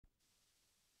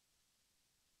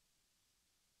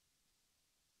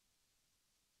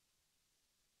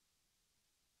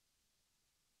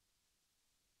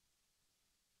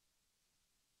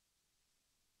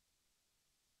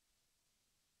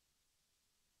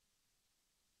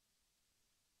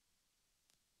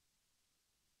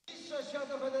Mistrza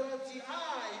Świata Federacji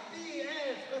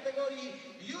IBF w kategorii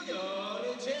junior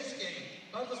ciężkiej.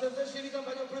 Bardzo serdecznie witam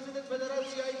panią prezydent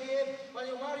Federacji IBF,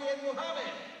 panią Marię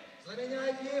Muhammad. Z ramienia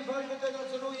IBF walkę tę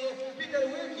nadzoruje Peter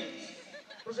Wilkins.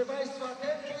 Proszę państwa,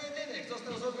 ten pojedynek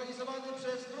został zorganizowany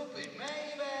przez grupy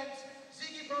Main Event,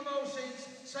 Ziggy Promotions,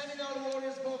 Seminar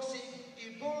Warriors Boxing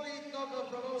i Bullet Knockout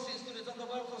Promotions, które za to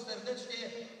bardzo serdecznie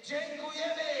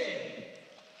dziękujemy!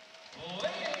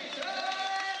 Ladies and gentlemen,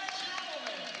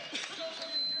 for those of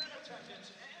you here in attendance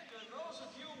and to those of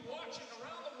you watching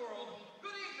around the world,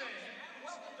 good evening and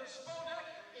welcome to Spodek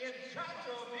in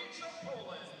Katowice,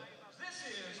 Poland. This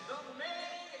is the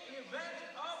main event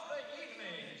of the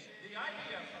evening, the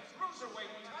IBF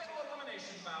Cruiserweight title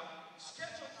elimination bout,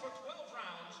 scheduled for 12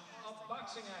 rounds of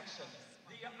boxing action.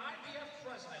 The IBF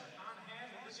president on hand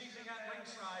this evening at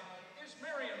ringside is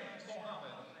Mariam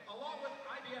Mohammed, along with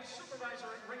IBF supervisor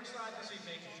at ringside this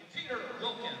evening, Peter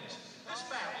Wilkins. This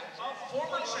battle of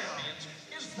former champions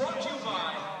is brought to you by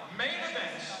Main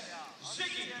Events,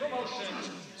 Ziggy Promotions,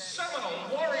 Seminole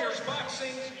Warriors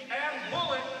Boxing, and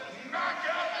Bullet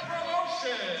Knockout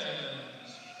Promotions.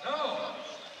 No.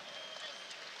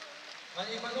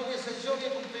 Panie i panowie sędziowie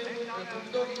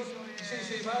punktowi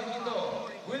dzisiejszej walki to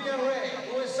William Ray,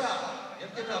 USA,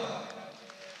 wielkie brawa.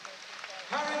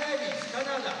 Harry Davis,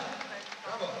 Kanada,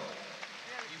 brawo.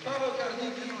 I Paweł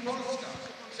Karniki, Polska.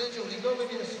 Sędzią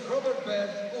ligowym jest Robert Bell,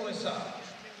 USA.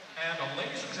 And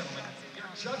ladies and gentlemen, your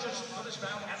judges for this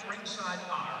bout at ringside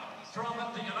are from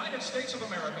the United States of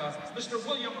America, Mr.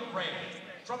 William Ray.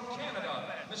 From Canada,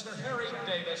 Mr. Harry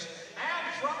Davis.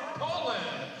 And from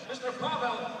Poland, Mr.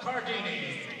 Paweł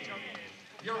Karniki.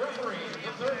 Your referee,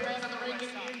 the third man in the ring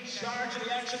in charge of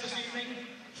the action this evening,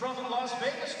 from Las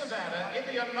Vegas, Nevada, in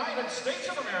the United States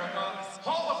of America,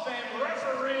 Hall of Fame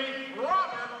referee,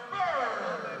 Robert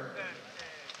Bird.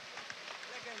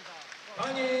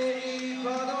 Panie i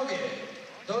panowie,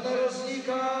 do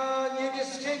narożnika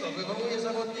niebieskiego wywołuje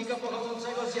zawodnika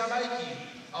pochodzącego z Jamajki,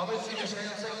 a obecnie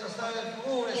mieszkającego na stałe w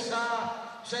USA.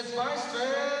 Przed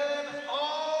państwem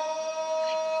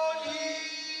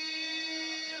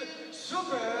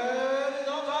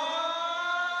Supernova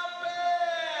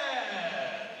Man!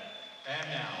 And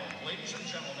now, ladies and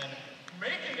gentlemen,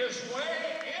 making his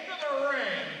way into the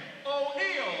ring,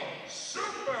 O'Neal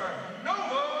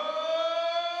Supernova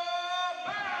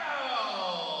Bell!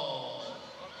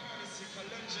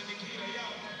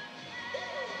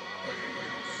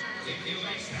 If you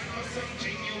ain't stand for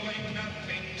something, you ain't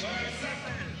nothing worse.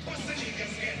 What's the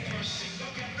niggas get pushing? Go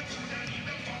get the food and eat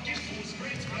the fucking food's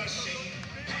brains blushing.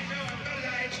 I know I'm the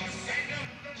light, I know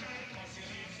I'm the light. Cause you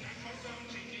ain't stand for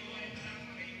something, you ain't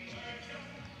nothing worse.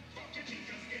 Fucking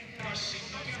niggas get pushing.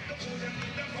 Go get the food and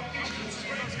eat the fucking food's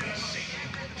brains blushing.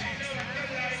 I know I'm the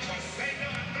light, cause I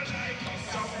know I'm the light.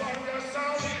 Cause I'm for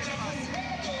yourself.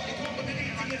 It won't be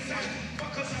beating itself.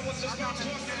 Because I was just about to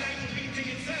watch the life of beating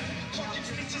itself. Fucking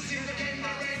snitches in the game,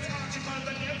 the right article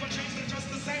that never changed, they're just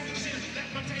the same shit. Let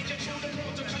me take you through the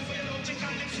protocol for your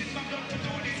logical lips. It's my blood to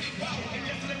do this. Wow, it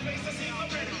gets to the place I see my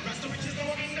bread. Rest the riches, no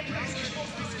one in the place.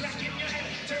 Most this black in your head.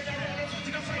 Turn around and put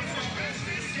in the face. Best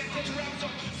this, get it wrapped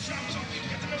up, strapped up.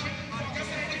 Get in the whip, fuckers,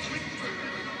 take it quick.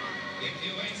 If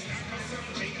you ain't stand for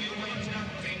something, you ain't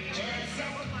nothing worth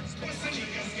up. What's the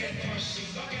niggas get pushy?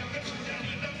 Go get the food and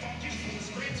eat the fucking food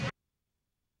spreads.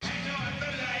 I know I'm the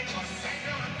light, cause I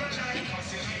know I'm the light. Cause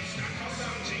you ain't stand for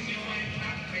something, you ain't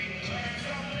nothing worth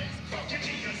up. Fucking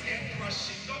niggas get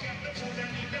pushy. Go get the food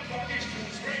and eat the fucking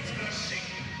food spreads blushing.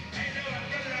 I know I'm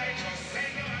the light, cause I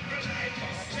know I'm the light.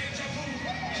 Cause deja vu,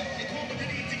 it won't be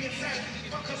deleting itself.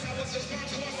 Because I was just born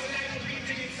to watch the life of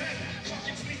beating itself.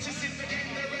 Fucking snitches in the game,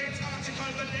 the right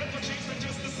article that never changed, they're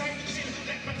just the same shit.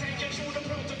 Let me take you through the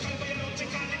protocol for your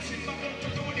logical lips. It's my blood to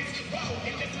do this. Wow,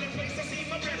 it gets to the place I see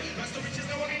my bread. Rest the riches,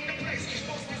 no one in the place.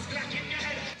 Most this black in your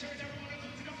head. Turn around and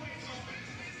put in the face.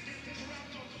 Get it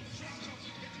wrapped up, strapped up.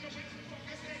 Get in the whip,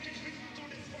 fuckers, take it quick. Do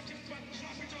this fucking spot,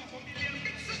 drop it off. A million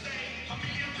bits a day, a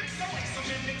million bits away. So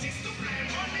many things to blame.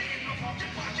 Money in my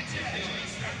pocket pocket, yeah. You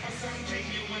ain't stand for something,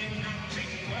 you ain't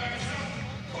nothing worse up.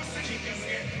 What's the niggas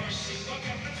get pushy? Go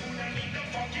get the food and eat the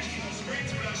fucking food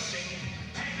spreads blushing.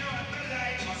 I know I'm the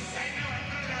light, cause I know I'm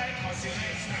the light. Cause you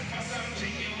ain't stand for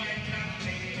something, you ain't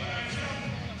nothing worse up.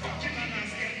 Fucking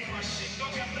niggas get pushy. Go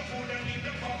get the food and eat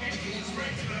the fucking food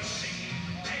spreads blushing.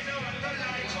 I know I'm the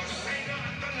light, cause I know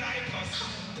I'm the light. Cause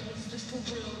That's just for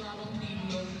real, I don't need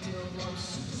no deal. I'm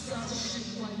supersized shit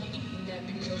while you're eating that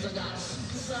meals. I got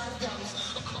supersized dollars,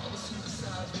 I call it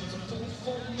supersized ones. I'm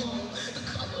 4 long, the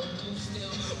color blue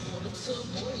still. Water to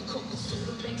boil, coca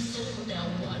soda makes soda. Now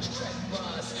watch track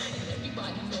rise, and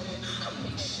everybody know it. I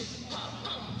make shit pop,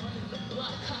 I'm running the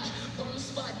block hot, burn the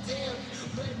spot down.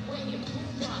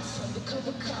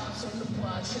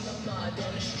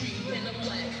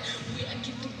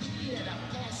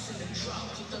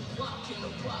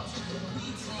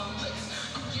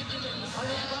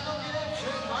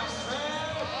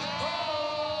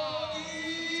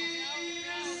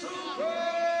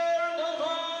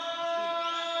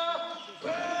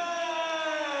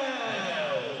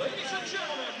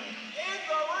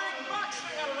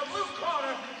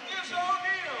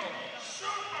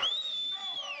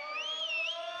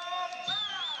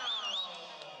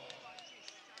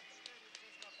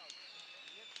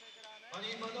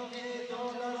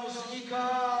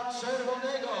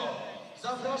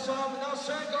 Zapraszam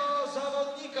naszego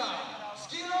zawodnika z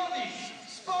Katowic,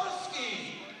 z Polski.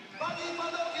 Panie i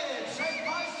panowie, przed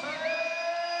państwem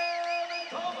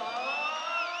Tomasz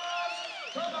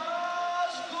ADAMEK.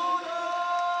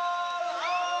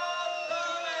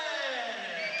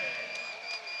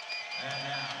 And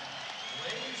now,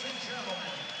 ladies and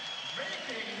gentlemen,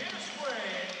 making his way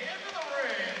into the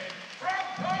ring from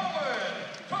Poland,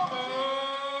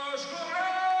 Tomasz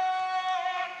ADAMEK!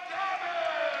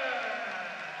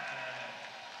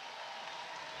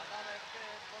 Adamek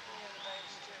powinien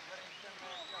wejść w rytm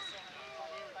piosenki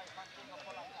Pamiętaj Funkiego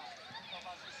Polaka.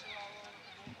 Towarzyszyła mu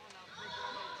ona w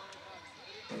wygranej walce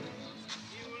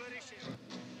i Ulrysie.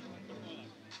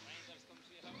 Pamiętasz skąd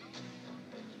przyjechał?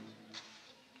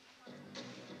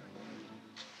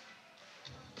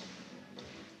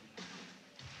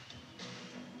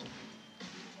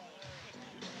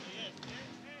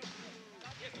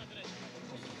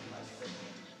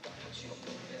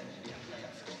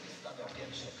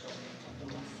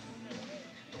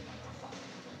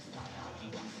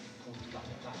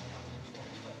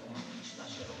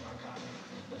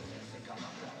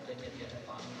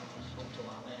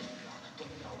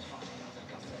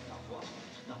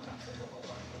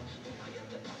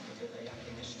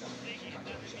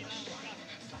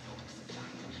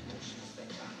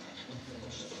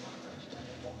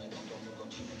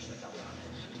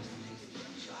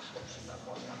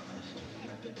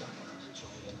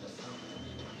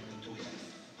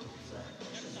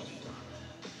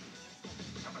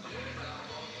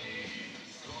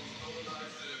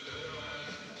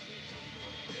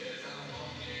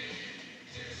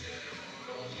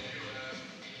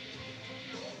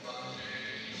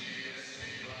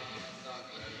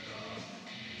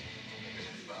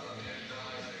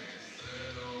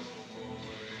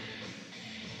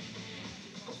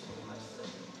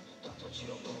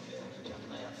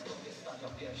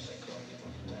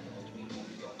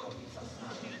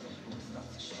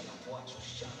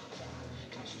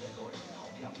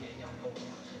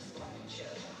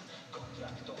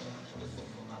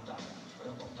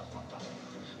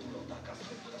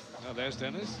 Now there's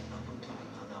Dennis.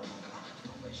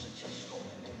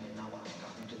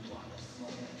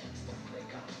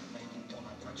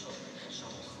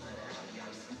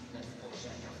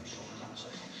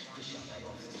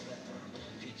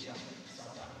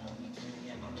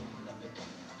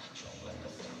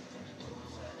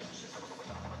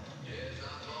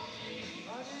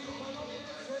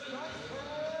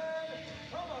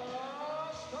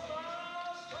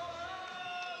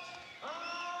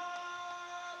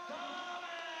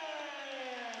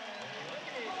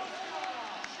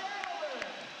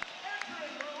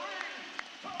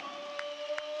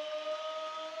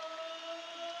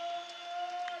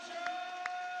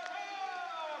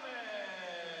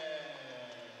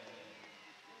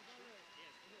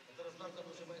 Teraz bardzo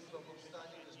proszę Państwa o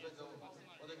powstanie, gdyż będą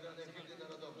odegrane hymny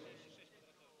narodowe.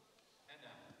 And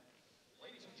now,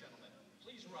 ladies and gentlemen,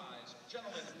 please rise.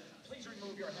 Gentlemen, please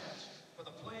remove your hats for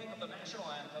the playing of the national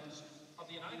anthems of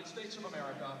the United States of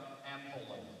America and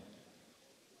Poland.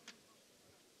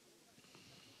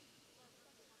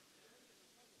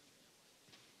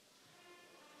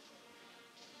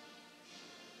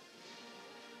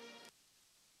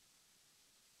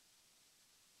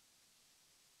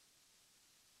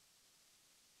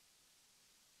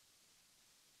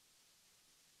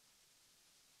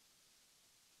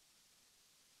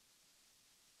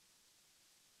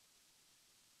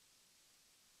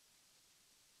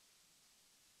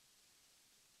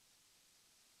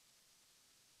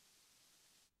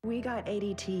 We got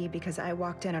ADT because I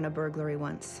walked in on a burglary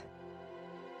once.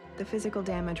 The physical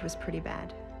damage was pretty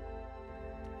bad.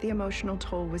 The emotional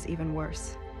toll was even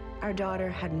worse. Our daughter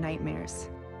had nightmares.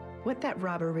 What that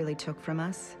robber really took from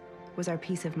us was our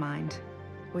peace of mind.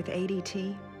 With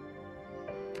ADT,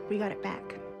 we got it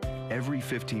back. Every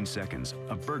 15 seconds,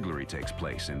 a burglary takes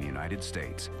place in the United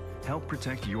States. Help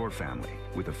protect your family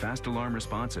with a fast alarm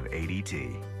response of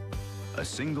ADT. A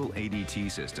single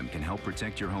ADT system can help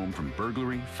protect your home from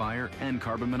burglary, fire, and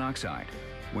carbon monoxide.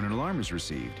 When an alarm is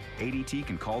received, ADT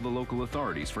can call the local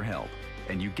authorities for help.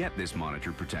 And you get this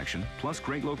monitored protection, plus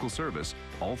great local service,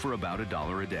 all for about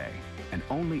 $1 a day. And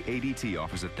only ADT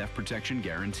offers a theft protection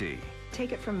guarantee.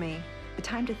 Take it from me, the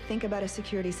time to think about a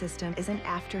security system isn't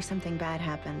after something bad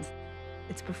happens.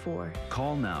 It's before.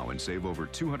 Call now and save over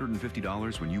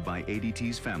 $250 when you buy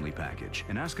ADT's family package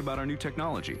and ask about our new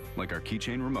technology, like our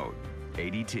keychain remote.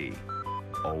 ADT,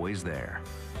 always there.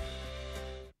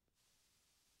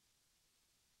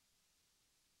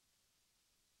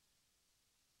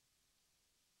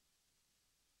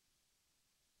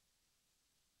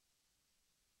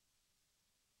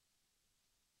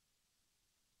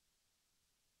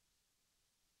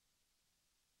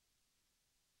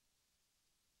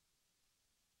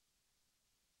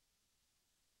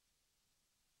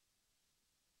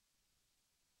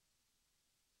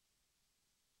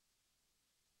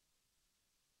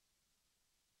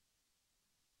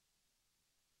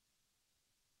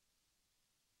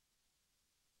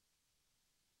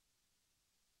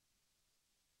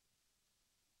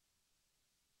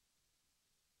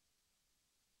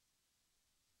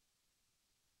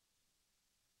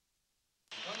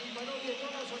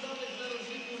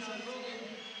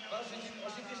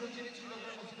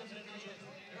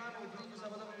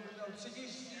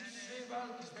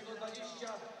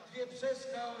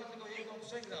 wygrał, tylko jego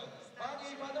przegrał.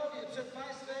 Panie i panowie, przed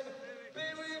państwem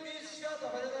były mistrz świata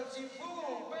Federacji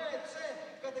WBC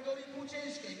w kategorii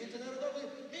półciężkiej, międzynarodowy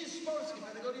mistrz Polski w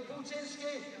kategorii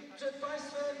półciężkiej. Przed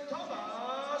państwem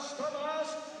Tomasz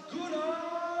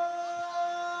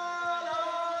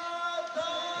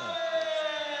ADAMEK!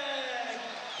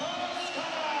 Polska!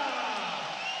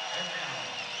 And now,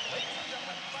 ladies and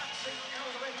gentlemen, boxing out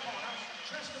of the red corner,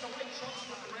 dressed in the white trunks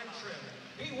with the red trim.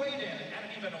 He weighed in at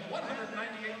an even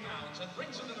 198 pounds and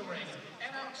brings into the ring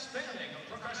an outstanding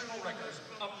professional record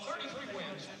of 33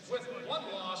 wins with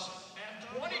 1 loss and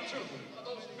 22 of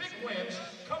those big wins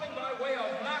coming by way of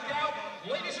knockout.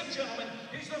 Ladies and gentlemen,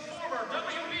 he's the former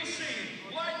WBC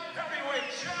light heavyweight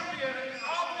champion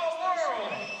of the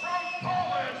world from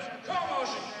Poland,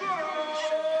 Tomasz ADAMEK!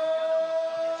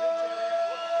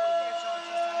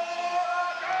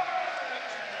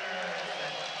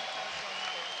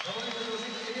 Zawodnik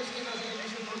drużyny niebieskiej na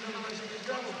 95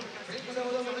 gramów. W ringu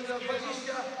zawodowym wygrał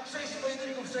 26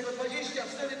 pojedynków, z czego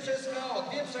 24 przez KO.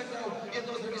 2 przegrał,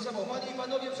 1 zremisował. Panie i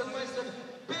panowie, przed państwem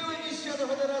były mistrz świata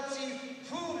Federacji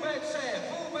WBC,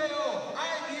 WBO,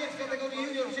 IBF w kategorii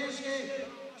junior ciężkiej.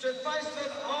 Przed państwem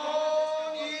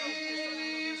oni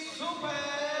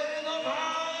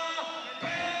Supernowa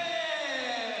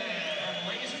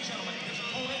Ladies and gentlemen, his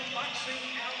opponent boxing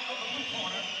out of the blue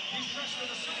corner. He's dressed in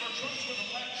a silver trunks with a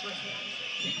black trim.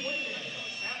 He weighed in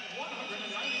at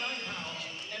 199 pounds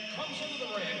and comes into the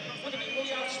ring with an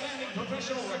equally outstanding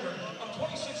professional record of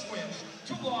 26 wins,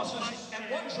 2 losses, and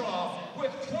 1 draw,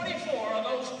 with 24 of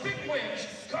those big wins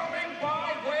coming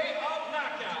by way of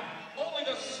knockout. Only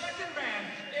the second man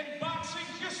in boxing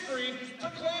history to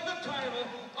claim the title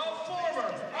of former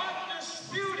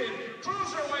undisputed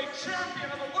cruiserweight champion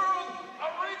of the world,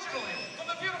 originally from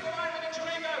the beautiful island of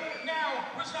Jamaica, now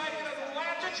residing in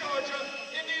Atlanta, Georgia,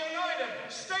 in the United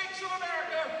States of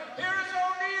America. Here is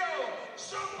O'Neal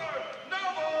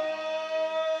Supernova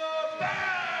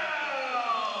Bell!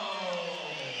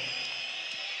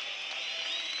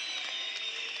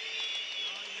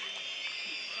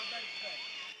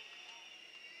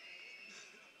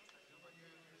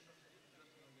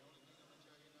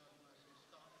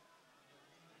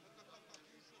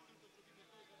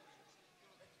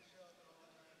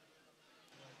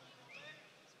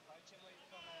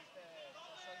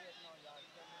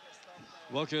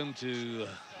 Welcome to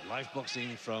live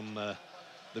boxing from the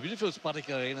beautiful Spodek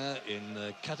Arena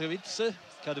in Katowice,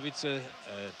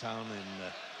 town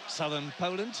in southern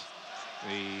Poland.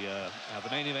 We have the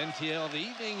main event here of the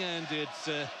evening, and it's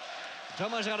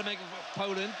Tomasz ADAMEK of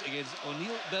Poland against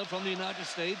O'Neal Bell from the United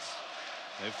States.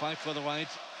 They fight for the right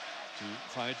to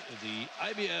fight the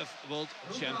IBF World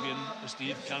Champion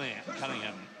Steve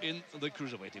Cunningham in the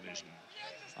Cruiserweight division.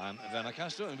 I'm Werner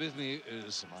Castro, and with me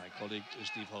is my colleague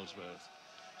Steve Holdsworth.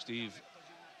 Steve,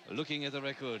 looking at the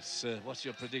records, what's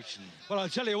your prediction? Well, I'll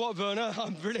tell you what, Werner,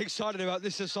 I'm really excited about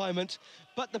this assignment.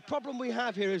 But the problem we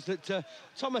have here is that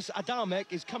Tomasz ADAMEK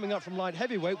is coming up from light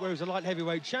heavyweight, where he's a light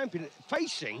heavyweight champion,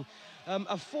 facing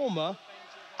a former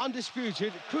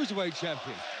undisputed cruiserweight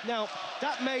champion. Now,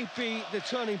 that may be the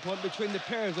turning point between the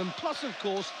pair of them. Plus, of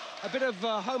course, a bit of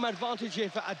home advantage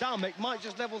here for ADAMEK might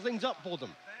just level things up for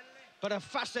them. But a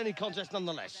fascinating contest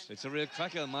nonetheless. It's a real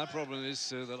cracker. My problem is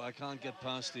that I can't get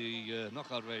past the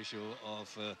knockout ratio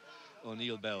of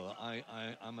O'Neal Bell.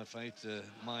 I'm afraid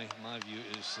my view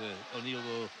is O'Neal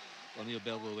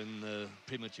Bell will win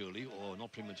prematurely, or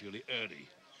not prematurely, early.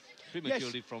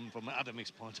 Prematurely, yes. from ADAMEK's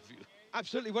point of view.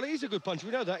 Absolutely. Well, he's a good puncher.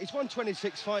 We know that. He's won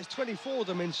 26 fights, 24 of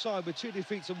them inside, with 2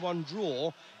 defeats and 1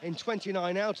 draw in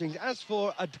 29 outings. As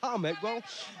for ADAMEK, well,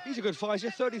 he's a good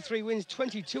fighter. 33 wins,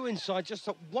 22 inside, just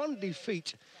 1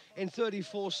 defeat in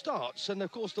 34 starts. And,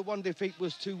 of course, the 1 defeat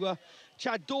was to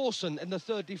Chad Dawson in the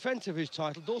 3rd defence of his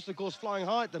title. Dawson, of course, flying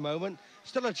high at the moment.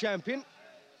 Still a champion.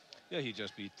 Yeah, he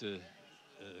just beat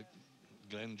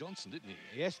Glenn Johnson, didn't he?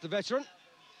 Yes, the veteran.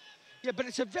 Yeah, but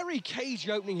it's a very cagey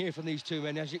opening here from these two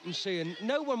men, as you can see, and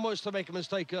no one wants to make a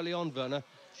mistake early on, Werner.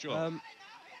 Sure.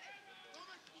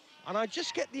 And I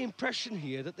just get the impression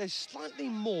here that there's slightly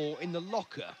more in the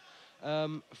locker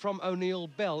from O'Neal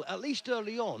Bell, at least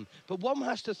early on. But one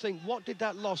has to think, what did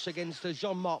that loss against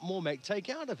Jean-Marc Mormec take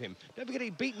out of him? Don't forget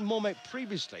he'd beaten Mormec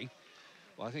previously.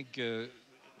 Well, I think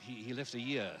he left a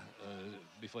year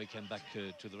before he came back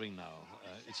to the ring now.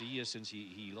 It's a year since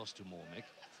he lost to Mormec.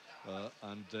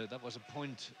 And that was a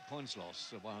points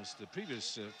loss, whilst the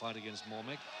previous fight against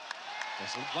Mormec,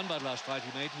 that's one by the last fight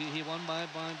he made, he won by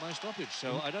stoppage.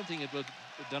 So I don't think it would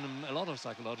have done him a lot of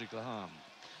psychological harm.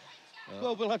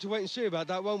 Well, we'll have to wait and see about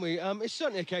that, won't we? It's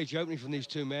certainly a cage opening from these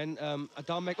two men.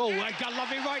 ADAMEK, oh, I got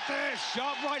lovely right there.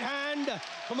 Sharp right hand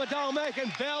from ADAMEK,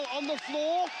 and Bell on the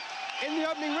floor in the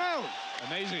opening round.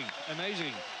 Amazing,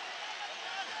 amazing.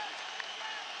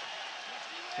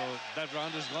 So that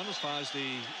round is gone as far as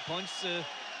the points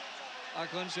are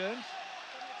concerned.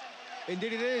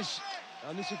 Indeed it is.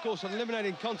 And this, of course, an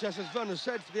eliminating contest, as Werner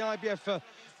said, for the IBF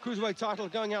Cruiserweight title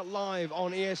going out live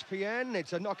on ESPN.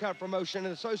 It's a knockout promotion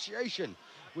in association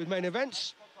with Main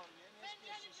Events.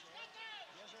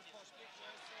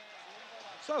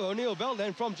 So O'Neill Bell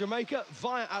then from Jamaica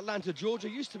via Atlanta, Georgia.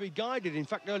 Used to be guided, in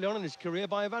fact, early on in his career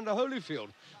by Evander Holyfield,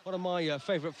 one of my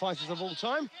favourite fighters of all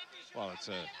time. Well, it's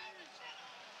a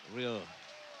real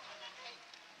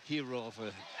hero of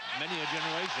many a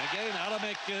generation. Again,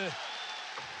 ADAMEK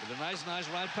with a nice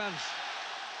right punch.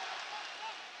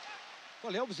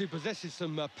 Well, he obviously possesses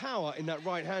some power in that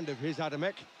right hand of his,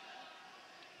 ADAMEK.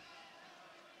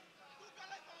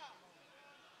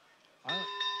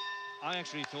 I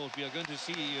actually thought we are going to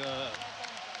see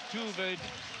two very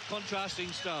contrasting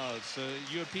styles.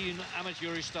 European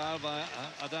amateurish style by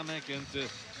ADAMEK and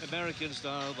American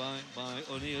style by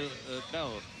O'Neill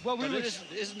Bell. Well, but it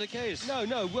isn't the case.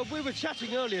 No. Well, we were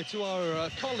chatting earlier to our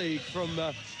colleague from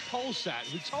Polsat,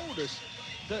 who told us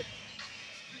that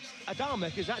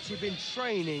ADAMEK has actually been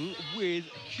training with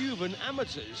Cuban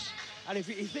amateurs, and if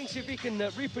he thinks if he can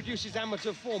reproduce his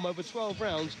amateur form over 12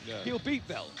 rounds, he'll beat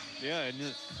Bell. Yeah,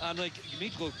 and like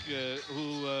Mitruk,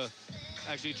 who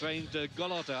actually trained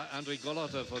Andrei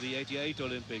Golota for the '88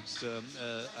 Olympics,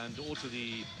 and also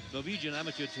the Norwegian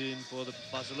amateur team for the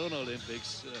Barcelona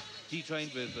Olympics. He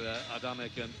trained with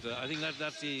ADAMEK, and I think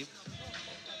that's the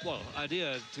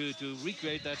idea to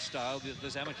recreate that style,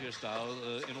 this amateur style,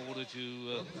 in order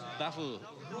to baffle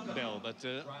Bell. But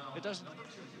it doesn't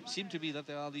seem to be that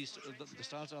there are the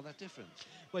styles are that different.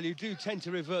 Well, you do tend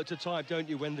to revert to type, don't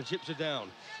you, when the chips are down.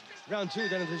 Round two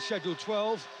then of the schedule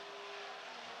 12.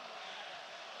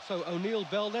 So O'Neill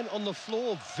Bell then on the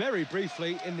floor very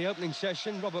briefly in the opening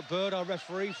session. Robert Bird, our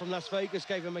referee from Las Vegas,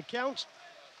 gave him a count.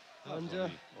 And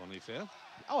only fair.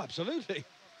 Oh, absolutely.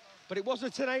 But it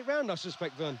wasn't a 10-8 round, I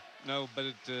suspect, Vern. No, but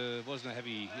it wasn't a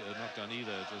heavy knockdown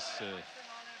either. It was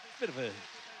a bit of a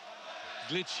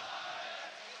glitch.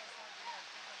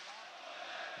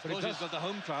 Of course, he's got the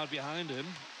home crowd behind him.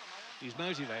 He's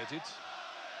motivated.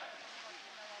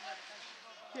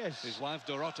 Yes. His wife,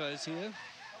 Dorota, is here.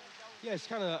 Yes,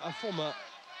 kind of a former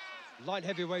light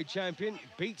heavyweight champion,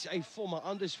 beats a former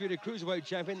undisputed cruiserweight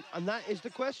champion, and that is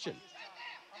the question.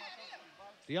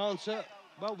 The answer,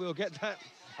 well, we'll get that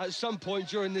at some point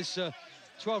during this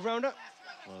 12-rounder.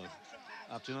 Well,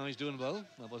 up to now he's doing well.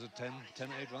 That was a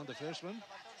 10-8 round, the first one.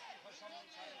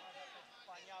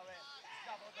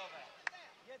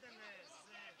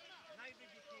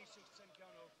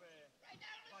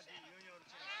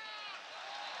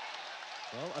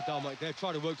 Well, ADAMEK there,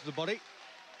 trying to work to the body.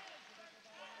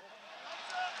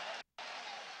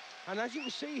 And as you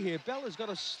can see here, Bell has got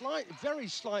a very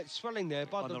slight swelling there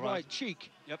by the right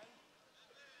cheek. Yep.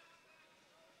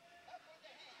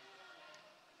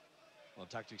 Well,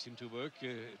 tactics seem to work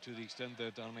to the extent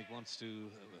that ADAMEK wants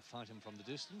to fight him from the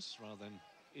distance rather than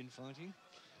infighting.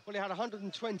 Well, he had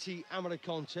 120 amateur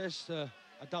contests.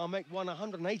 ADAMEK won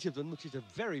 108 of them, which is a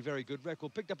very, very good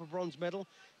record. Picked up a bronze medal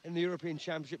in the European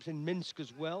Championships in Minsk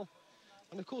as well.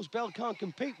 And of course, Bell can't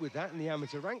compete with that in the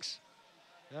amateur ranks.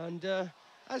 And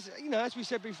as you know, as we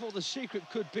said before, the secret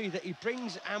could be that he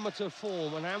brings amateur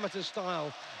form and amateur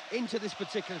style into this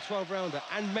particular 12-rounder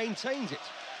and maintains it.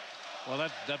 Well,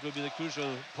 that will be the crucial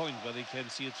point where they can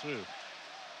see it through.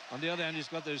 On the other hand, he's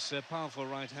got this powerful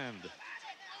right hand,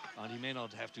 and he may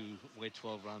not have to wait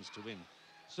 12 rounds to win.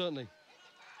 Certainly.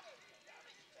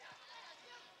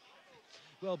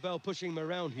 Well, Bell pushing him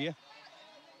around here.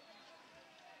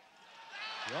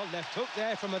 Well, left hook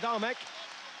there from ADAMEK.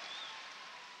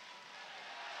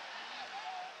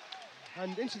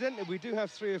 And incidentally, we do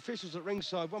have 3 officials at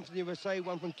ringside, one from the USA,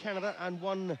 one from Canada, and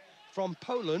one from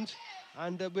Poland.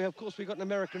 And of course, we've got an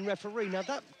American referee. Now,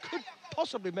 that could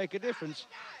possibly make a difference,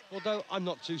 although I'm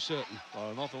not too certain.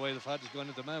 Well, not the way the fight is going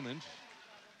at the moment.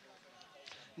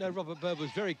 No, Robert Bird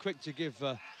was very quick to give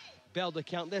Bell the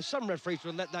count there. Some referees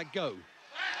will let that go.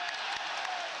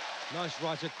 Nice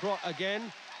right across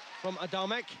again from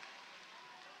ADAMEK.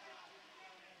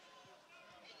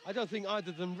 I don't think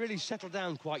either of them really settled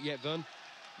down quite yet, Vern.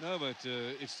 No, but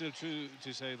it's still true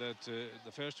to say that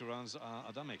the first 2 rounds are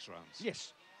ADAMEK's rounds.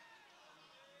 Yes.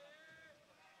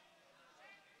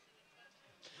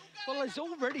 Well, there's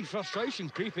already frustration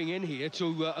creeping in here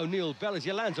to O'Neill Bell as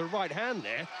he lands a right hand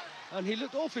there. And he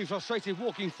looked awfully frustrated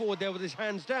walking forward there with his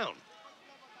hands down.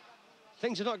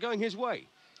 things are not going his way.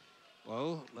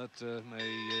 Well, that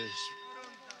may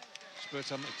spur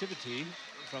some activity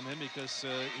from him, because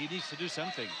he needs to do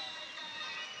something.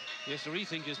 He has to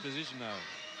rethink his position now.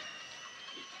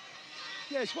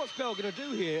 Yes, what's Bell going to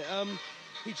do here?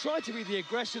 He tried to be the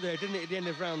aggressor there, didn't he, at the end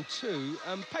of round 2?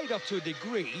 Paid off to a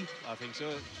degree. I think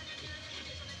so.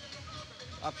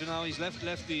 Up to now, he's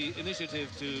left the initiative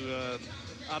to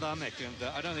Adamek, and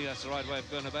I don't think that's the right way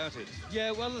of going about it.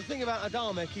 Yeah, well, the thing about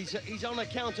Adamek, he's on a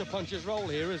counter-puncher's role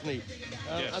here, isn't he?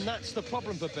 Yes. And that's the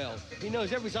problem for Bell. He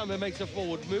knows every time he makes a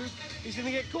forward move, he's going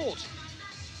to get caught.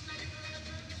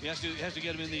 He has to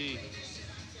get him in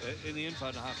the inside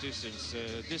and a half distance.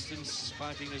 Distance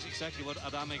fighting is exactly what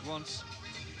Adamek wants,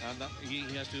 and he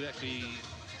has to actually.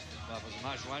 Well, that was a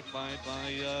nice right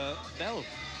by Bell.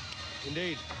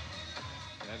 Indeed.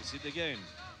 Have a seat again.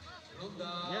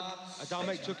 Yep,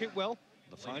 Adamek took it well.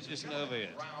 The fight isn't over yet.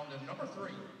 Round number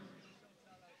 3.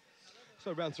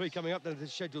 So round 3 coming up, then the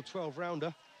scheduled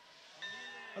 12-rounder.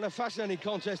 And a fascinating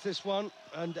contest, this one.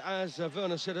 And as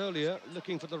Werner said earlier,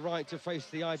 looking for the right to face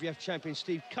the IBF champion,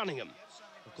 Steve Cunningham.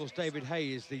 Of course, David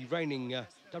Hay is the reigning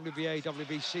WBA,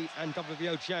 WBC and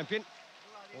WBO champion.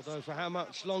 Although for how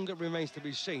much longer remains to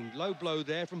be seen. Low blow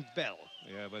there from Bell.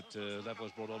 Yeah, but that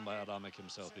was brought on by Adamek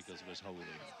himself because of his holding.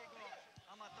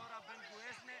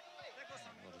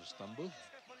 What a stumble.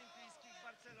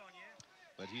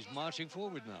 But he's marching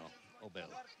forward now, Bell.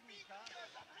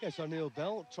 Yes, O'Neill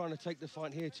Bell trying to take the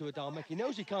fight here to Adamek. He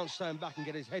knows he can't stand back and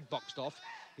get his head boxed off.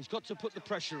 He's got to put the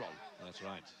pressure on. That's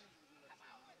right.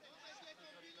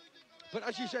 But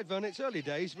as you said, Vern, it's early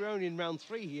days. We're only in round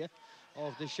 3 here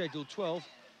of the scheduled 12.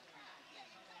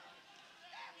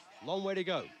 Long way to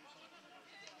go.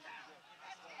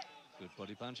 Good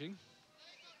body punching.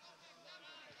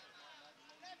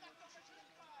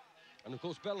 And of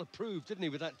course, Bell proved, didn't he,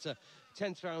 with that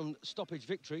 10th round stoppage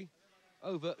victory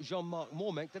over Jean-Marc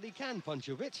Mormec, that he can punch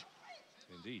a bit.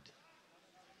 Indeed.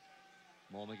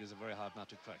 Mormec is a very hard nut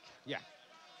to crack. Yeah.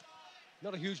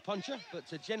 Not a huge puncher, but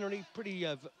generally pretty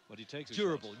but he takes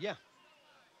durable, yeah.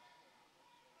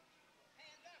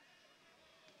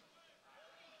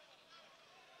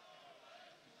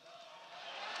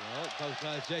 Well, both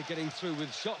guys there getting through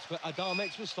with shots, but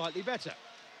Adamek's was slightly better.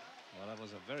 Well, that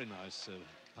was a very nice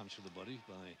punch to the body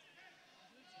by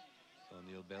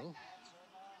O'Neill Bell.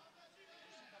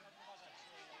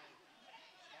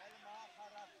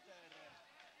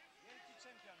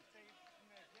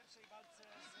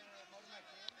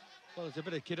 Well, there's a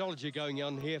bit of kidology going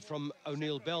on here from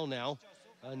O'Neill Bell now,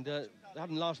 and they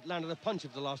haven't landed a punch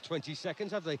of the last 20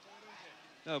 seconds, have they?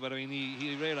 No, but I mean,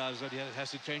 he realized that he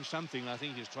has to change something. I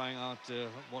think he's trying out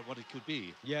what it could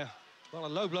be. Yeah. Well, a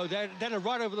low blow there, then a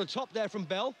right over the top there from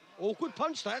Bell. Awkward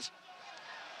punch, that.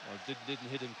 Well, didn't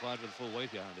hit him quite with full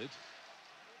weight behind it.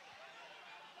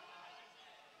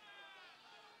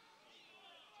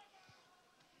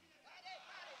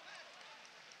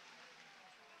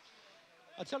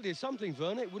 I'll tell you something,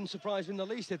 Vern, it wouldn't surprise me in the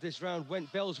least if this round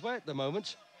went Bell's way at the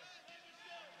moment.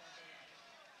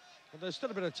 But there's still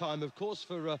a bit of time, of course,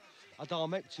 for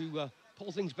Adamek to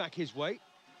pull things back his way.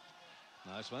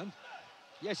 Nice one.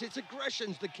 Yes, it's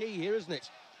aggression's the key here, isn't it?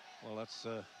 Well, that's,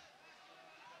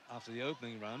 after the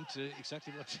opening round,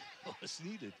 exactly what was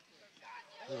needed.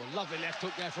 Oh, a lovely left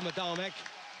hook there from Adamek.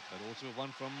 But also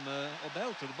one from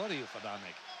Bell to the body of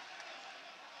Adamek.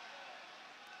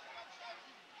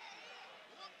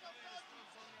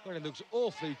 Well, it looks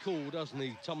awfully cool, doesn't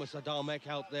he, Tomasz Adamek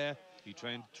out there? He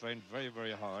trained very,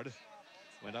 very hard.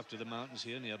 Went up to the mountains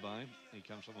here nearby. He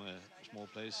comes from a small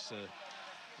place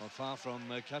not far from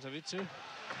Katowice,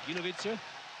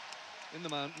 in the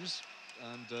mountains.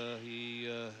 And he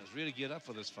has really geared up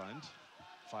for this fight.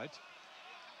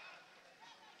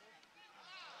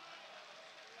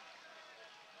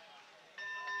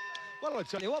 Well, I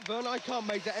tell you what, Vern, I can't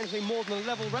make that anything more than a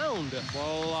level round.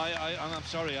 Well, I'm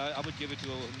sorry, I would give it to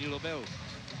O'Neill Bell.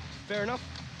 Fair enough.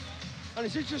 And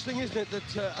it's interesting, isn't it,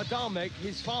 that Adamek,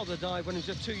 his father died when he was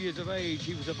just 2 years of age.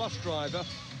 He was a bus driver,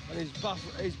 and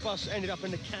his bus ended up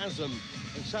in a chasm.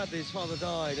 And sadly, his father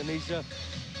died, and he's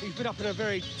been up in a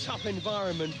very tough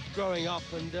environment growing up,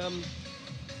 and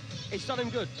it's done him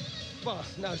good. Well,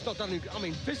 no, it's not done him good. I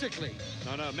mean, physically.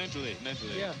 No, mentally.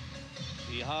 Yeah.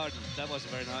 He hardened. That was a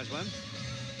very nice one.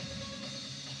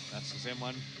 That's the same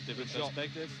one, different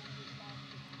perspective.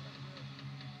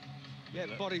 Yeah,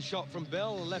 body shot from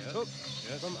Bell, left hook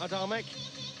from Adamek.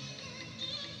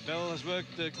 Bell has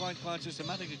worked quite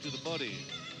systematically to the body.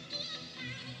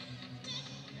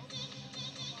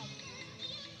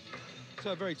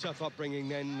 So a very tough upbringing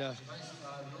then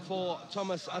for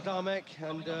Tomasz ADAMEK,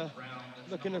 and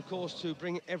looking, of course, to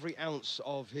bring every ounce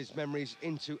of his memories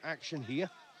into action here.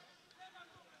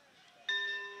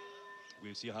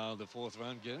 We'll see how the fourth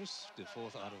round goes. The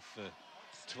fourth out of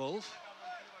 12.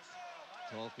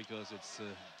 12 because it's,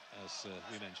 as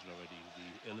we mentioned already,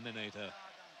 the eliminator.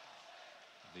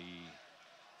 The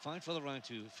fight for the right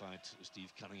to fight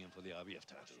Steve Cunningham for the IBF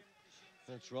title.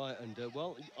 That's right, and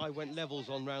well, I went levels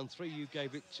on round 3. You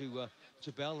gave it to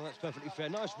Bell, and that's perfectly fair.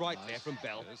 Nice right there from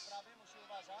Bell. Yes.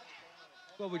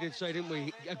 Well, we did say, didn't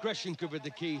we? Aggression could be the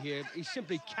key here. He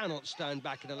simply cannot stand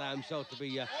back and allow himself to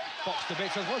be boxed to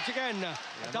bits. And once again,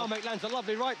 ADAMEK lands a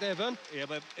lovely right there, Vern. Yeah,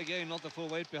 but again, not the full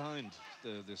weight behind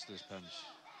this punch.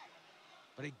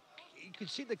 But you could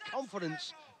see the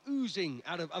confidence oozing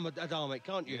out of ADAMEK,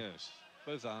 can't you? Yes,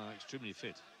 both are extremely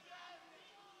fit.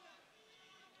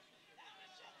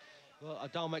 Well,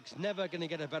 ADAMEK's never going to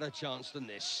get a better chance than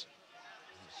this.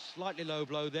 Slightly low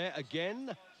blow there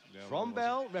again from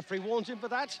Bell. Referee warns him for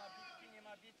that.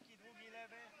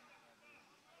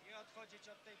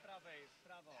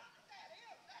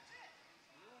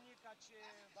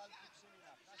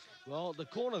 Well, the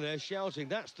corner there shouting,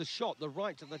 that's the shot, the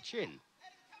right to the chin.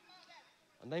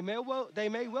 And they may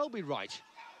well be right.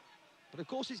 But of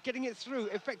course, it's getting it through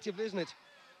effectively, isn't it?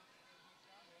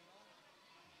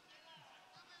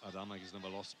 ADAMEK is never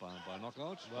lost by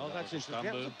knockout. Well, that's interesting.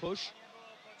 That was a push.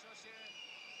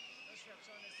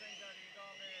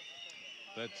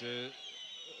 But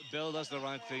Bell does the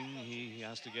right thing. He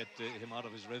has to get him out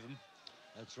of his rhythm.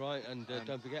 That's right, and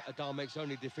don't forget, ADAMEK's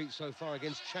only defeat so far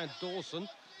against Chad Dawson,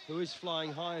 who is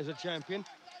flying high as a champion.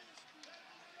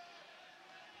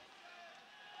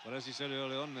 But as you said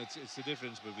earlier on, it's the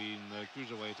difference between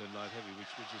cruiserweight and light heavy, which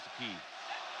is the key.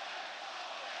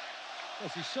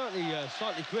 Yes, he's certainly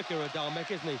slightly quicker, ADAMEK,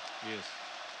 isn't he? Yes.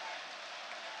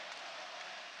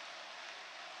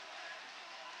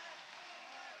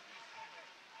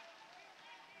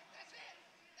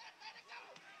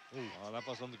 Oh, that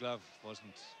was on the glove,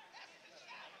 wasn't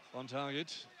on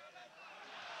target.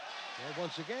 Well,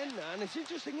 once again, and it's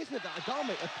interesting, isn't it, that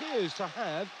ADAMEK appears to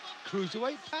have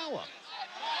cruiserweight power.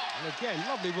 And again,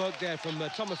 lovely work there from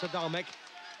Tomasz ADAMEK.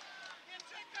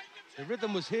 The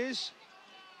rhythm was his.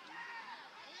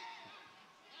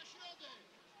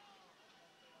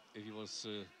 If he was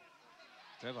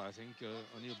clever, I think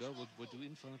O'Neill Bell would do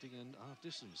infighting and half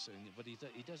distance, but he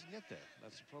doesn't get there.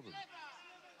 That's the problem.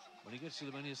 When he gets to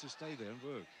the man, he has to stay there and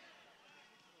work.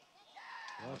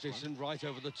 Well, decent right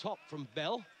over the top from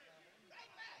Bell.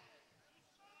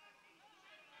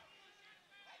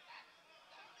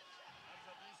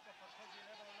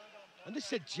 And this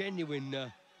is a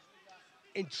genuine,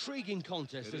 intriguing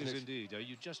contest, isn't it? It is indeed.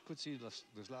 You just could see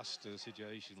this last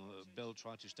situation. Bell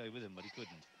tried to stay with him, but he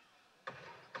couldn't.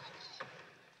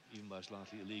 Even by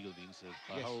slightly illegal means,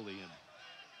 by holding him.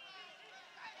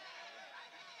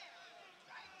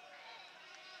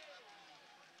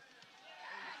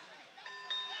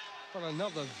 But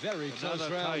another very close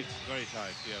round. Tight, very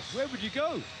tight, yes. Where would you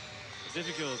go?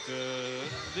 Difficult.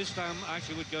 This time, I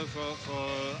actually would go for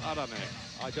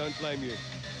ADAMEK. I don't blame you.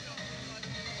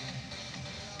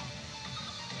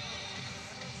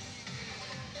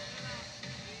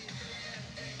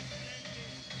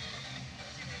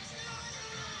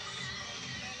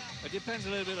 It depends a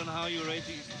little bit on how you rate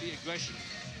the aggression.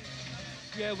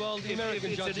 Yeah, well, the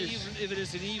American judges... If it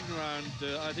is an even round,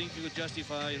 I think you could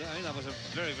justify... I think that was a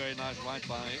very, very nice right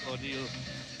by O'Neill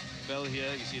Bell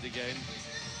here. You see it again.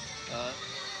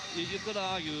 You could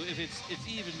argue if it's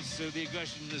even, so the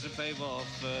aggression is in favor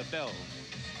of Bell.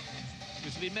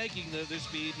 He's been making the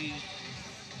speed.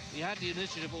 He had the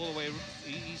initiative all the way.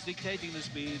 He's dictating the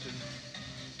speed. And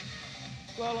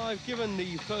well, I've given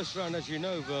the first round, as you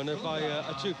know, Werner, by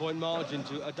a 2-point margin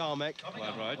to ADAMEK.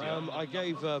 Quite right, yeah. I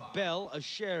gave Bell a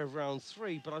share of round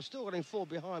 3, but I'm still getting 4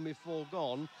 behind with 4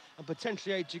 gone, and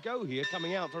potentially 8 to go here,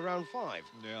 coming out for round 5.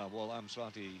 Yeah, well, I'm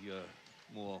slightly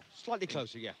more... Slightly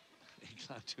closer, yeah.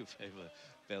 Inclined to favour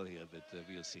Bell here, but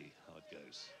we'll see how it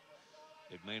goes.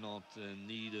 It may not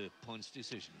need a points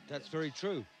decision. That's very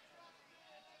true.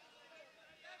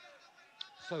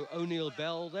 So O'Neill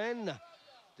Bell then,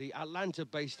 the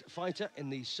Atlanta-based fighter in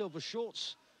the silver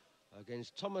shorts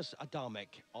against Tomasz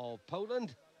ADAMEK of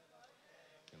Poland.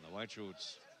 In the white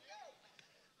shorts.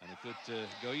 And it could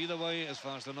go either way as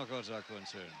far as the knockouts are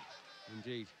concerned.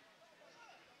 Indeed.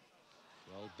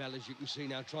 Well, Bell, as you can see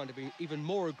now, trying to be even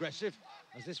more aggressive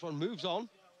as this one moves on.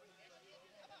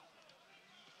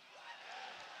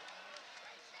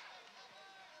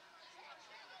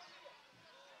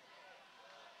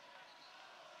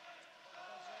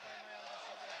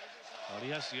 Well, he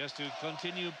he has to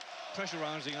continue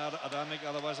pressurizing Adamek,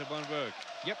 otherwise it won't work.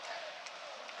 Yep.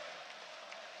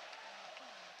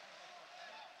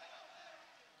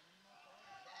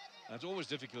 It's always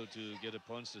difficult to get a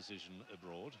points decision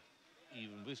abroad,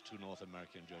 even with two North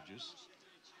American judges.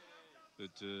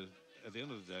 But at the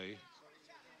end of the day,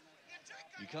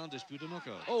 you can't dispute a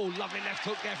knockout. Oh, lovely left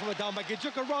hook there from Adamek. He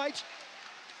took a right,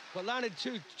 but landed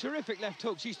two terrific left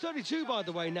hooks. He's 32, by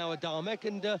the way, now, Adamek,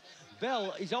 and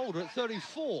Bell is older at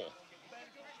 34.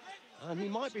 And he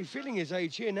might be feeling his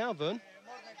age here now, Vern.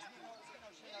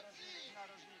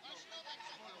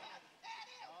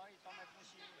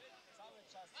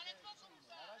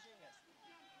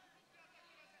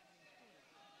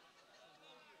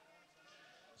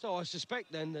 So I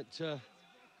suspect then that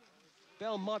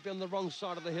Bell might be on the wrong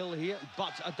side of the hill here,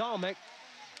 but Adamek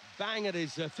bang at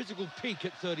his physical peak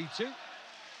at 32.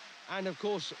 And of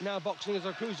course, now boxing as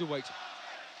a cruiserweight.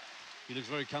 He looks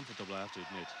very comfortable, I have to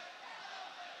admit.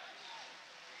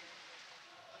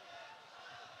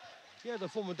 Yeah, the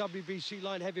former WBC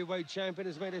light heavyweight champion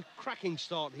has made a cracking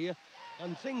start here,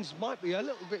 and things might be a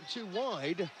little bit too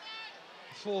wide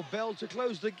for Bell to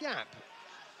close the gap,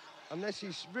 unless he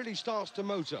really starts to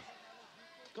motor.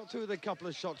 Got through with a couple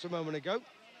of shots a moment ago.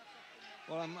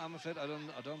 Well, I'm afraid I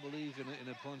don't believe in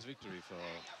a points victory for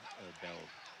Bell.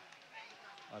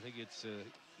 I think it's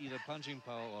either punching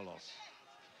power or loss.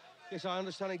 Yes, I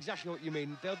understand exactly what you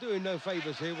mean. They'll do him no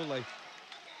favours here, will they?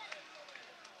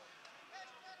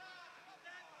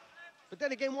 But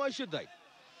then again, why should they?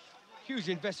 Huge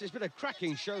investment. It's been a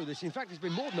cracking show, this. In fact, it's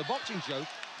been more than a boxing show.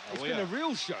 It's been a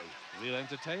real show. Real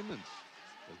entertainment.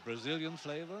 With Brazilian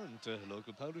flavour and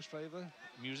local Polish flavour,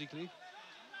 musically.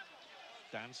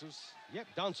 Dancers. Yep,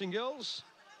 dancing girls.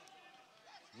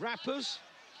 Rappers.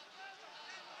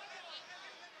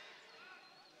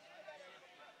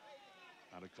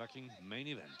 And a cracking main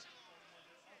event.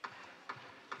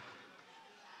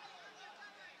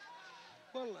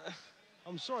 Well,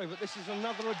 I'm sorry, but this is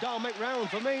another Adamek round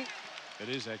for me. It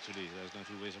is actually, there's no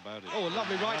two ways about it. Oh, a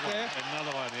lovely right there.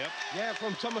 Another one, yep. Yeah,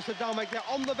 from Tomasz ADAMEK there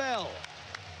on the bell.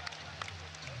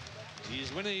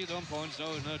 He's winning it on points,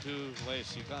 no two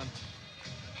ways. You can't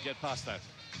get past that.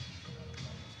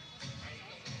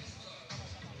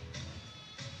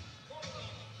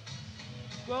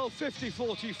 Well,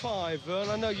 50-45, Vern.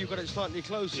 I know you've got it slightly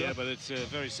closer. Yeah, but it's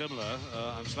very similar.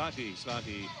 I'm slightly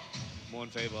more in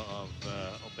favour of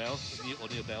Bell, or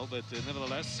near Bell, but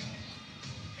nevertheless,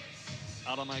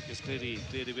 ADAMEK is clearly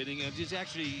winning, and he's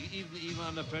actually, even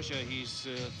under pressure, he's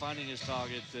finding his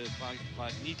target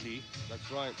quite neatly.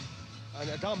 That's right. And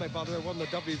ADAMEK, by the way, won the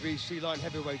WBC light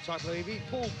heavyweight title. He beat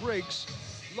Paul Briggs,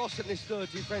 lost it in his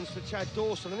third defence to Chad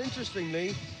Dawson, and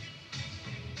interestingly,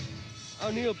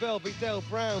 O'Neill Bell beat Dale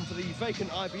Brown for the vacant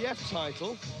IBF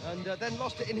title, and then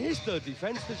lost it in his third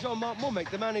defence to Jean-Marc Momek,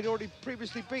 the man he'd already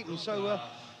previously beaten. So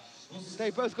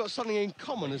they both got something in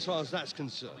common as far as that's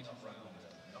concerned.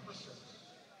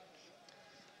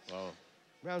 Well,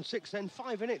 round 6 then,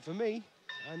 5 in it for me,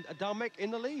 and ADAMEK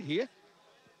in the lead here.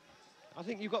 I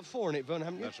think you've got 4 in it, Vern,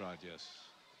 haven't you? That's right, yes.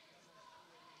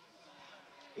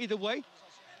 Either way,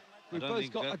 we've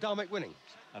both got ADAMEK winning.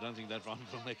 I don't think that round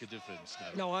will make a difference,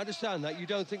 no. No, I understand that. You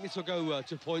don't think this will go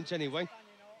to points anyway?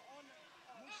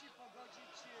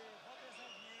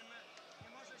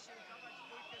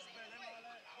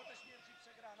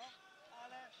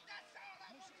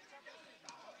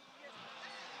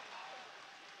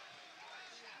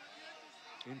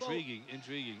 Intriguing,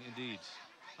 intriguing, indeed.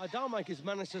 ADAMEK has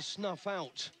managed to snuff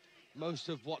out most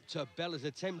of what Bell is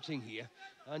attempting here.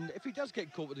 And if he does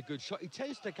get caught with a good shot, he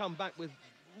tends to come back with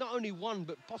not only 1,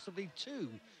 but possibly 2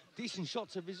 decent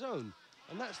shots of his own.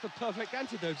 And that's the perfect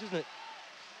antidote, isn't it?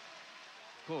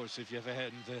 Of course, if you have a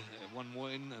hand, one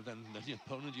more in, then the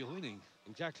opponent, you're winning.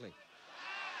 Exactly.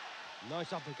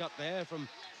 Nice uppercut there from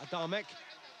ADAMEK.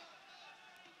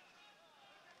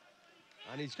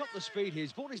 And he's got the speed here.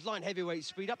 He's brought his light heavyweight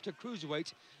speed up to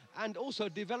cruiserweight and also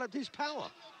developed his power.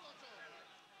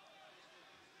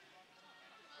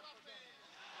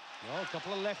 Well, a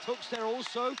couple of left hooks there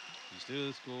also. He's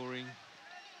still scoring.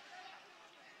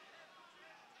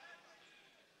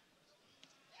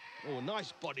 Oh,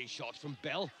 nice body shot from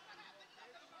Bell.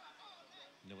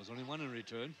 There was only 1 in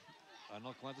return.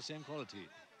 Not quite the same quality.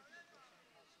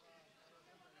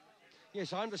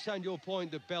 Yes, I understand your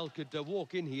point that Bell could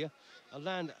walk in here and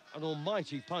land an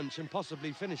almighty punch and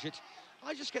possibly finish it.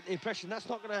 I just get the impression that's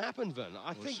not going to happen, Vern.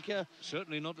 I think...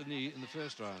 certainly not in the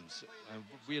first rounds.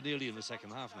 We're nearly in the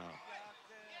second half now.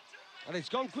 And it's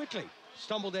gone quickly.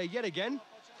 Stumble there yet again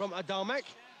from ADAMEK.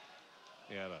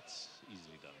 Yeah, that's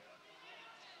easily done.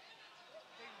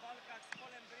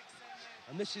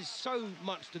 And this is so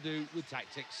much to do with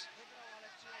tactics.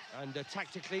 And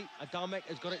tactically, ADAMEK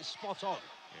has got it spot on.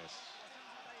 Yes.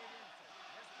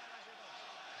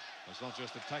 It's not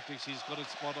just the tactics, he's got it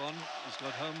spot on. He's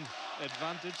got home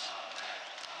advantage.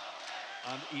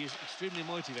 And he is extremely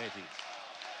motivated.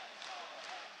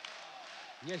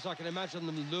 Yes, I can imagine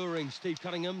them luring Steve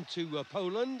Cunningham to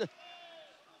Poland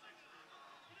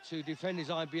to defend his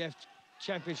IBF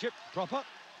championship proper.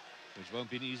 Which won't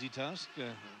be an easy task.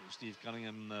 Steve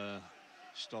Cunningham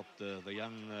stopped the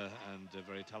young and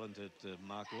very talented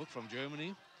Mark Roth from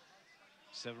Germany.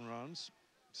 7 rounds,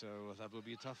 so that will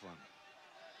be a tough one.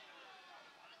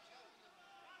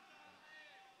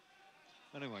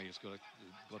 Anyway, he's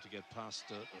got to get past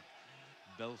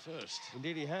Bell first.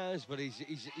 Indeed he has, but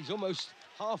he's almost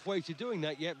halfway to doing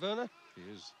that yet, Werner. He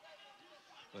is.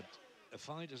 But a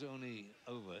fight is only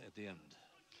over at the end.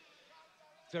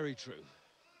 Very true.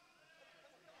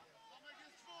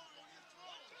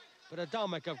 But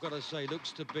ADAMEK, I've got to say,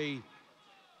 looks to be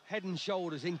head and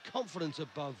shoulders in confidence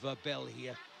above Bell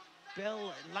here.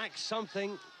 Bell lacks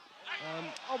something.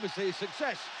 Obviously, a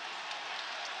success.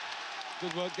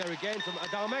 Good work there again from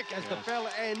ADAMEK as the bell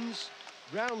ends.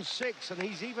 Round 6, and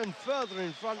he's even further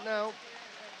in front now.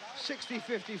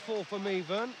 60-54 for me,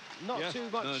 Vern. Not too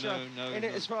much in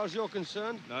it as far as you're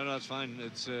concerned. No, it's fine.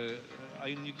 It's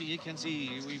you can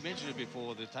see, we mentioned it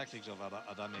before, the tactics of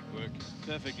ADAMEK work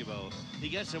perfectly well. He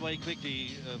gets away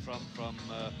quickly from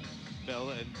Bell,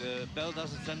 and Bell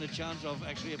doesn't stand a chance of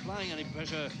actually applying any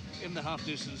pressure in the half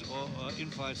distance or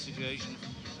in-fight situation.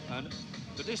 And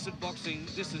the distance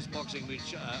boxing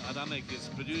which ADAMEK is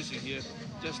producing here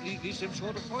just leaves him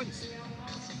short of points.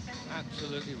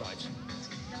 Absolutely right.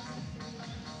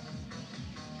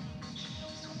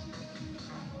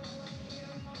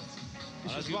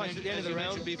 This is right at the end of the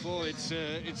round. As you mentioned before,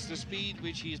 it's the speed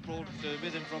which he's brought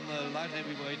with him from the light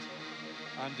heavyweight,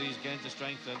 and he's gained the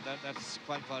strength, and that's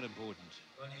quite important.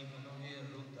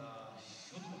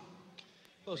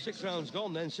 Well, 6 rounds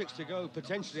gone then, 6 to go,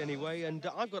 potentially anyway, and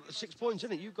I've got 6 points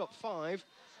in it, you've got 5.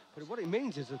 But what it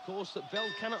means is, of course, that Bell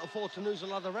cannot afford to lose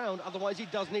another round, otherwise he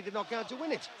does need a knockout to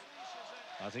win it.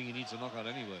 I think he needs a knockout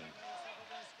anyway.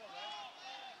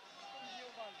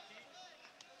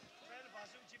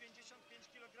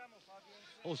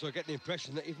 Also, I get the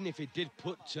impression that even if he did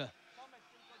put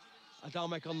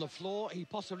ADAMEK on the floor, he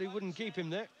possibly wouldn't keep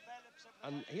him there.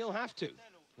 And he'll have to.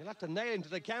 He'll have to nail him to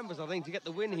the canvas, I think, to get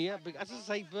the win here. But as I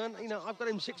say, Bern, you know, I've got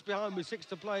him 6 behind with 6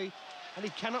 to play, and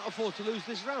he cannot afford to lose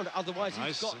this round. Otherwise,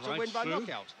 he's got to win by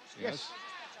knockout. Yes.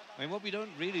 I mean, what we don't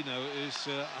really know is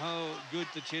how good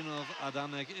the chin of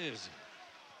ADAMEK is.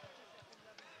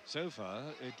 So far,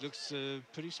 it looks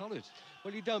pretty solid.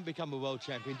 Well, you don't become a world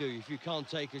champion, do you, if you can't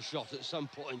take a shot at some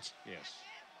point? Yes.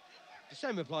 The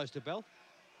same applies to Bell.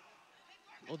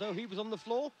 Although he was on the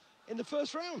floor in the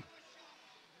first round.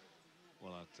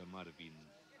 Well, that might have been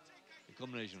a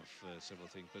combination of several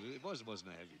things, but it wasn't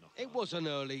a heavy knockout. It was an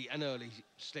early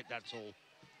slip, that's all.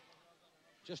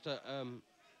 Just a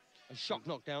shock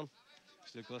knockdown.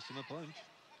 Still cost him a point.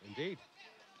 Indeed.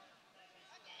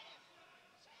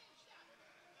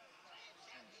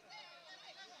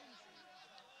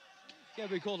 Yeah,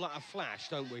 we call that a flash,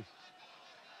 don't we?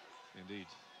 Indeed.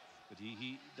 But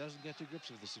he doesn't get to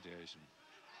grips with the situation.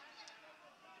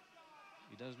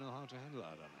 He does know how to handle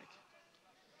ADAMEK.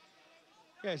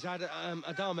 Yes,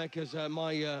 ADAMEK, as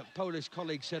my Polish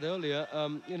colleague said earlier,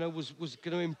 you know, was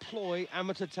going to employ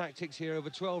amateur tactics here over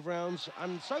 12 rounds,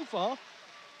 and so far,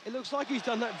 it looks like he's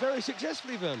done that very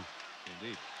successfully, Vern.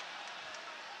 Indeed.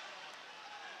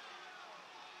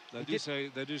 They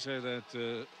do say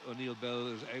that O'Neill Bell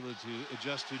is able to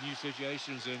adjust to new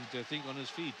situations and think on his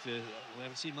feet. We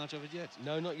haven't seen much of it yet.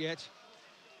 No, not yet.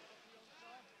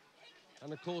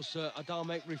 And of course,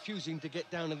 ADAMEK refusing to get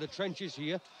down in the trenches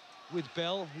here with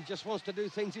Bell. He just wants to do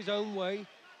things his own way.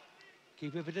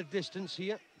 Keep a bit of distance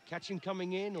here. Catch him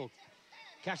coming in or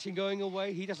catch him going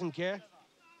away. He doesn't care.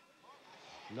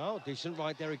 No, decent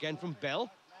right there again from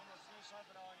Bell.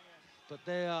 But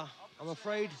they are, I'm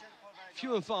afraid,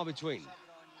 few and far between.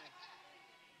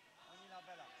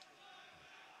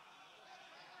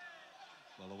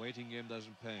 Well, the waiting game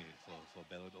doesn't pay for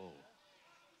Bell at all.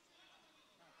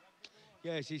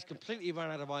 Yes, he's completely run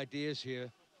out of ideas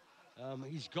here.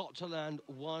 He's got to land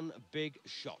one big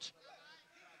shot.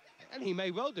 And he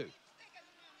may well do.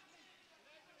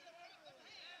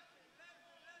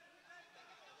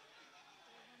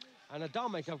 And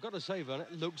ADAMEK, I've got to say, Werner,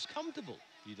 looks comfortable.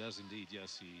 He does indeed,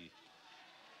 yes. He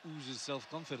oozes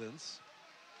self-confidence.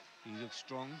 He looks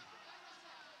strong.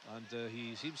 And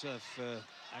he seems to have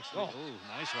actually... Oh,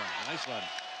 nice one, nice one.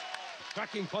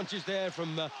 Cracking punches there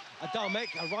from ADAMEK,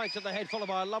 a right to the head followed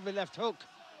by a lovely left hook.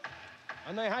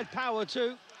 And they had power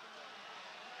too.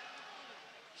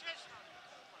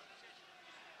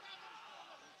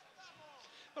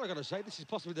 Well, I've got to say, this is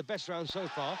possibly the best round so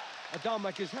far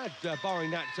ADAMEK has had,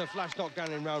 barring that flash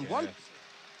knockdown in round one.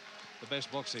 The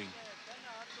best boxing.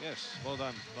 Yes, well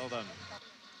done, well done.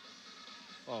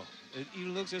 Oh, it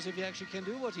even looks as if he actually can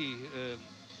do what he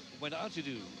went out to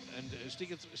do and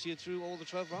see it through all the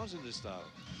 12 rounds in this style.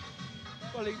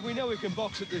 Well, we know he can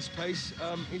box at this pace.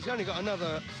 He's only got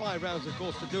another 5 rounds, of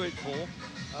course, to do it for.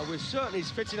 We're certain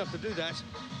he's fit enough to do that.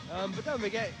 But don't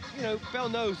forget, you know, Bell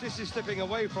knows this is slipping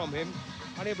away from him,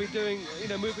 and he'll be doing, you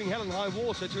know, moving hell and high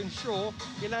water to ensure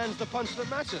he lands the punch that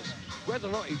matters. Whether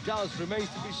or not he does remains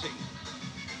to be seen.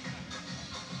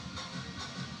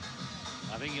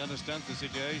 I think he understands the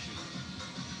situation.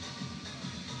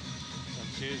 Some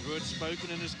serious words spoken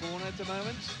in his corner at the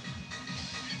moment.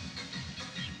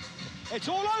 It's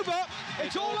all over.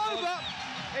 It's all over.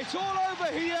 It's all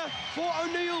over here for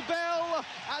O'Neill Bell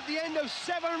at the end of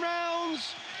 7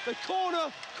 rounds. The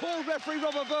corner called referee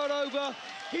Robert Byrne over.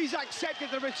 He's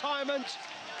accepted the retirement.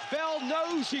 Bell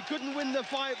knows he couldn't win the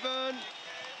fight, Byrne.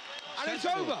 And it's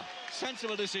over.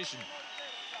 Sensible decision.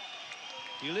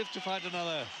 You live to fight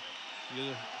another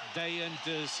day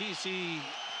and see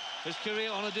his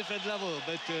career on a different level.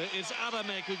 But it's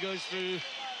ADAMEK who goes through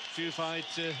to fight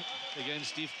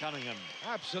against Steve Cunningham.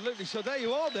 Absolutely. So there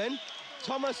you are then.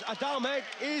 Tomasz ADAMEK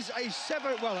is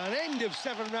an end of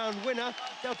 7-round winner.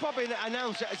 They'll probably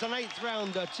announce it as an 8th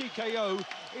round TKO,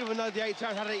 even though the 8th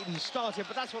round hadn't even started,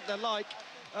 but that's what they're like.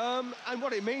 And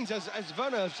what it means, as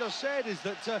Werner has just said, is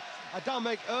that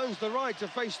ADAMEK earns the right to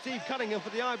face Steve Cunningham for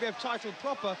the IBF title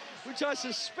proper, which I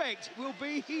suspect will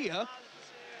be here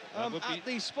at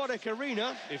the Spodek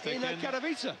Arena in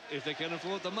Katowice. If they can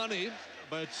afford the money.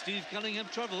 But Steve Cunningham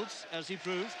travels, as he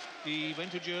proved. He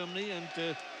went to Germany and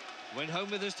went home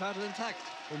with his title intact.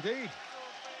 Indeed.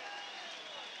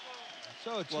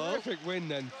 So a terrific win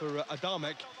then for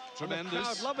ADAMEK. Tremendous. And the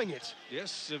crowd loving it.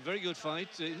 Yes, a very good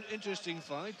fight, interesting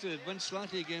fight. Went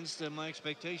slightly against my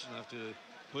expectation, I have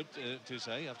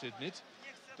to admit.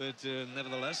 But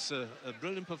nevertheless, a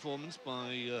brilliant performance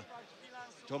by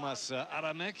Tomasz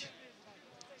ADAMEK.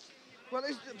 Well,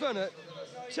 Werner,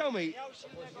 tell me,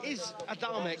 is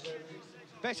ADAMEK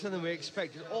better than we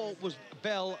expected, or was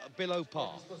Bell below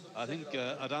par? I think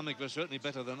ADAMEK was certainly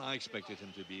better than I expected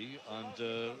him to be,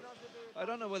 and I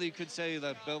don't know whether you could say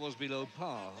that Bell was below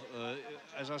par.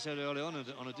 As I said earlier on,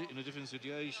 in a different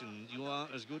situation, you are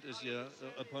as good as your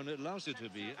opponent allows you to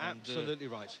be. Absolutely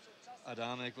right.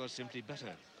 ADAMEK was simply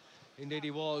better. Indeed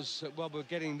he was. Well, we're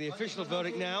getting the official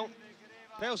verdict now.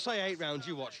 They'll say 8 rounds,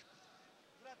 you watch.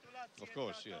 Of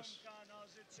course, yes.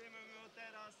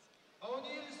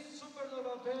 O'Neill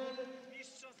Supernova Bell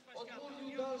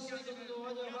odmówił dalszego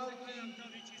kontynuowania walki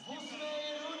w 8.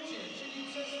 rundzie, czyli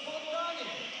przez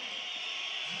poddanie.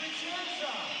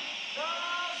 Zwycięzca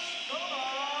nasz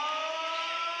Tomasz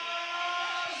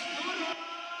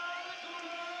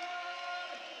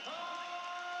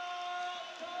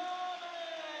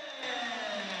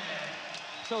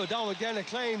So ADAMEK again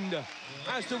acclaimed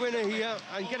as the winner here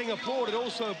and getting applauded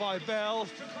also by Bell.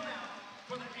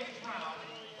 For the 8th round,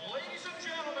 ladies and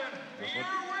gentlemen, your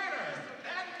winner,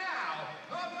 and now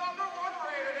the #1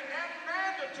 rated and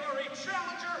mandatory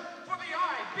challenger for the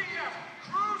IBF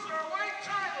Cruiserweight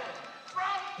title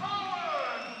from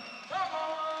Poland, Tomasz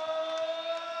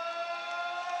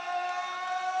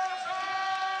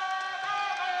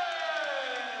ADAMEK!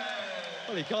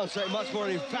 Well, you can't say it much more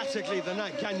emphatically than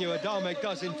that, can you? ADAMEK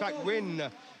does in fact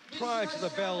win prior to the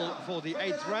bell for the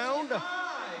 8th round.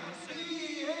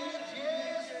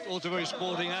 Also very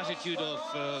sporting attitude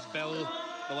of Bell,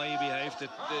 the way he behaved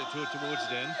towards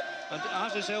the end. And I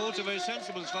have to say also very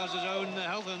sensible as far as his own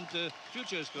health and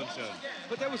future is concerned.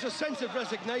 But there was a sense of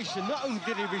resignation. Not only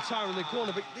did he retire in the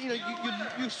corner, but you know,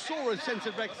 you saw a sense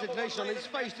of resignation on his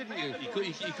face, didn't you? He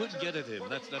couldn't get at him.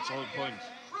 That's the whole point.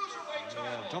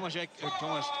 Tomasz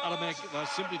ADAMEK was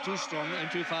simply too strong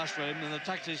and too fast for him, and the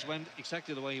tactics went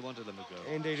exactly the way he wanted them to go.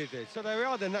 Indeed it did. So there we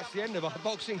are then. That's the end of our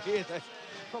boxing here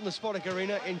from the Spodek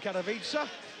Arena in Katowice.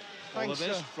 All the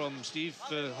best from Steve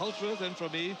Holdsworth and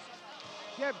from me.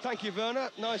 Yep, thank you, Werner.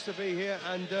 Nice to be here.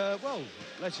 And, well,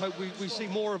 let's hope we see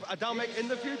more of ADAMEK in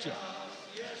the future.